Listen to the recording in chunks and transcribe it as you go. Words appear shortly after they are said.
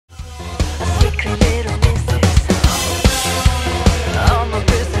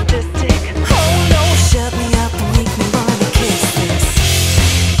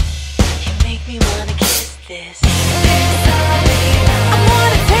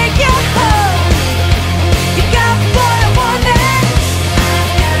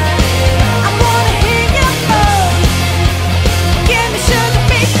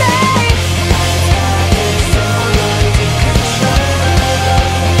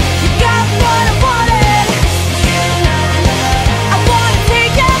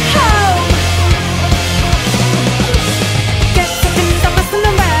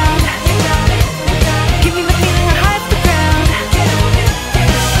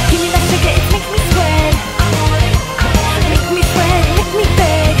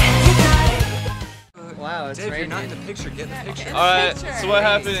Get in the picture. Get in the picture. Alright, so what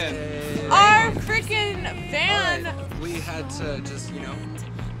happened? Our freaking van. Right. We had to just, you know,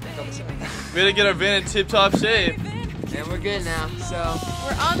 double check. We had to get our van in tip-top shape. And we're good now, so.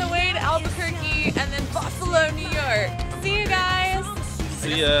 We're on the way to Albuquerque and then Buffalo, New York. See you guys.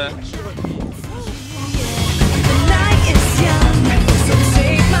 See ya. The night is young.